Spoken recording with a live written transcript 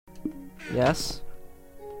Yes?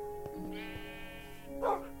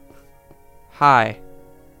 Hi.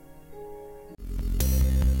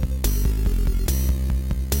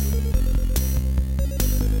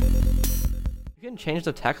 You can change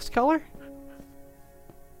the text color?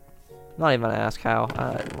 I'm not even gonna ask how.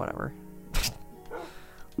 Whatever.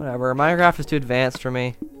 Whatever. Minecraft is too advanced for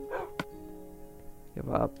me.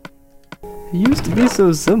 Give up. It used to be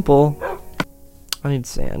so simple. I need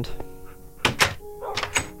sand.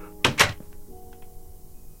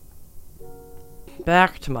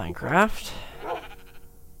 Back to Minecraft.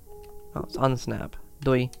 Oh, it's on Snap.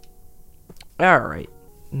 Doi. Alright.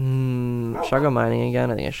 Should I go mining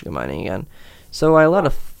again? I think I should go mining again. So I let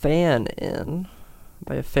a fan in.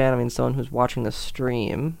 By a fan, I mean someone who's watching the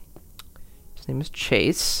stream. His name is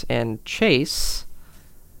Chase. And Chase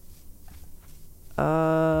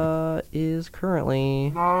is currently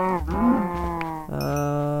at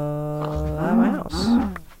my house.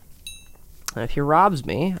 And if he robs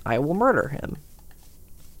me, I will murder him.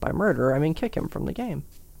 By murder, I mean kick him from the game.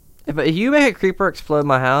 If you make a creeper explode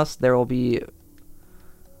my house, there will be...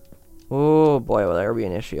 Oh boy, will there be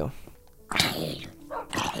an issue.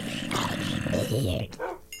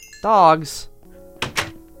 Dogs!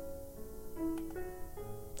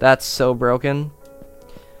 That's so broken.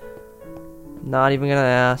 Not even gonna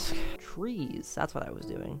ask. Trees, that's what I was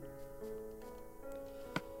doing.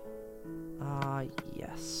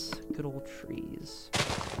 Yes. Good old trees.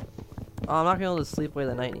 Oh, I'm not gonna be able to sleep away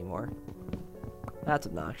the night anymore. That's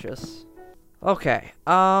obnoxious. Okay,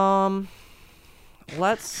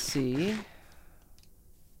 let's see.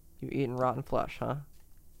 You've eaten rotten flesh, huh?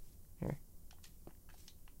 Here.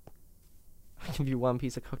 I'll give you one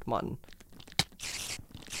piece of cooked mutton.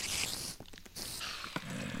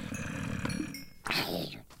 I'm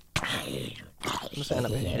just gonna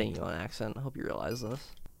end up hitting you on accident. I hope you realize this.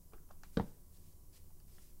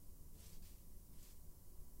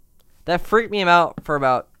 That freaked me out for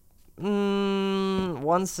about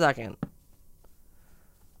 1 second.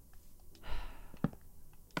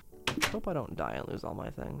 Hope I don't die and lose all my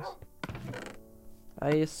things. I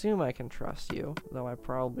assume I can trust you, though I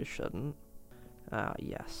probably shouldn't.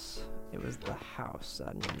 Yes. It was the house that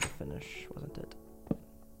I needed to finish, wasn't it?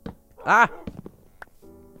 Ah!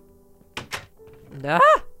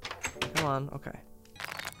 Ah! Come on, okay.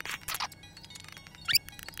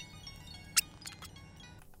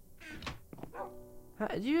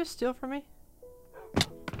 Did you just steal from me? Did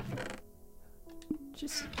you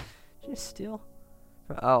just steal?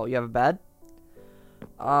 Oh, you have a bed?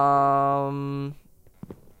 Ugh.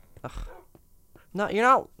 No, you're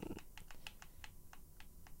not.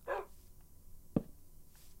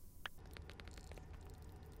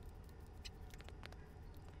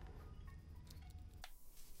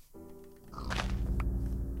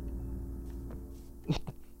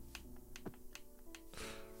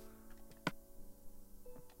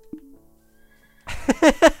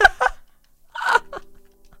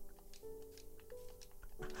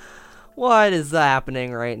 What is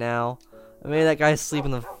happening right now? I made that guy sleep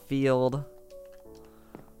in the field.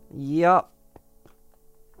 Yup.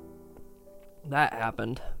 That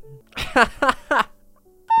happened.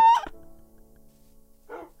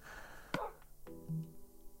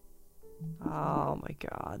 Oh my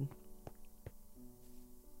god.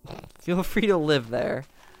 Feel free to live there.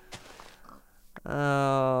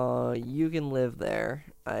 Oh, you can live there.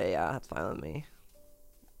 Yeah, that's fine with me.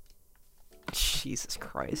 Jesus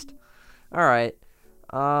Christ. Alright.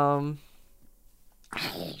 I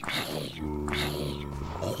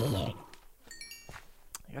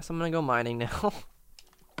guess I'm gonna go mining now.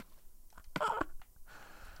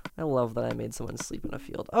 I love that I made someone sleep in a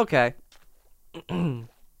field. Okay.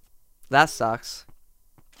 That sucks.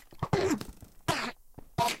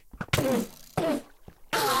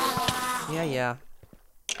 Yeah.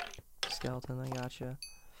 Skeleton, I gotcha.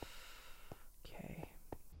 Okay.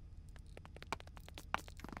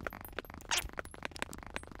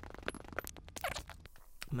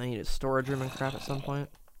 I might need a storage room and crap at some point.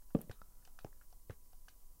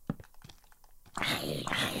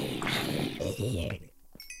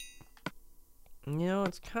 You know,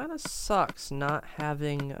 it's kind of sucks not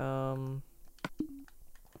having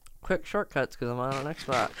quick shortcuts because I'm on an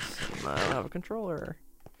Xbox. I don't have a controller.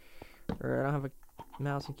 Or I don't have a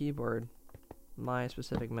mouse and keyboard. My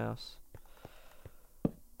specific mouse.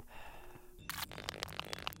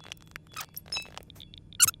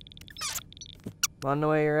 Wanna know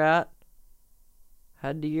where you're at?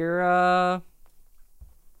 Head to your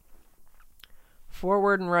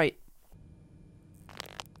forward and right.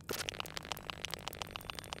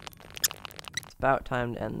 About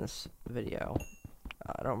time to end this video.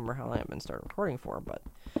 I don't remember how long I've been started recording for, but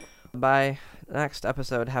by next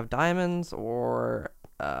episode have diamonds or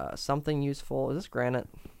something useful. Is this granite?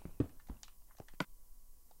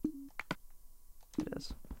 It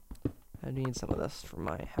is. I need some of this for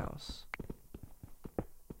my house.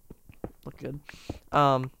 Look good.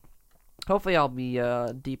 Hopefully I'll be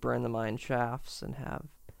deeper in the mine shafts and have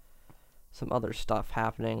some other stuff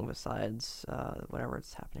happening besides whatever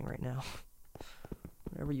it's happening right now.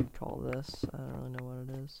 Whatever you'd call this. I don't really know what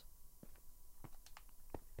it is.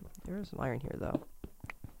 There's some iron here, though.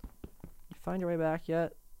 You find your way back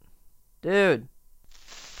yet? Dude!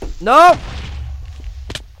 No!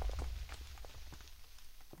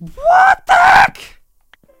 What the heck?!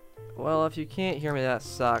 Well, if you can't hear me, that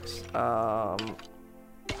sucks.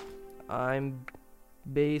 I'm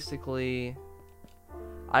basically...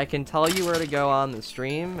 I can tell you where to go on the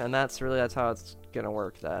stream, and that's how it's gonna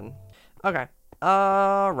work then. Okay.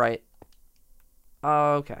 Right.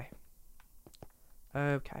 Okay.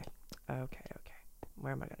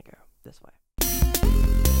 Where am I gonna go? This way.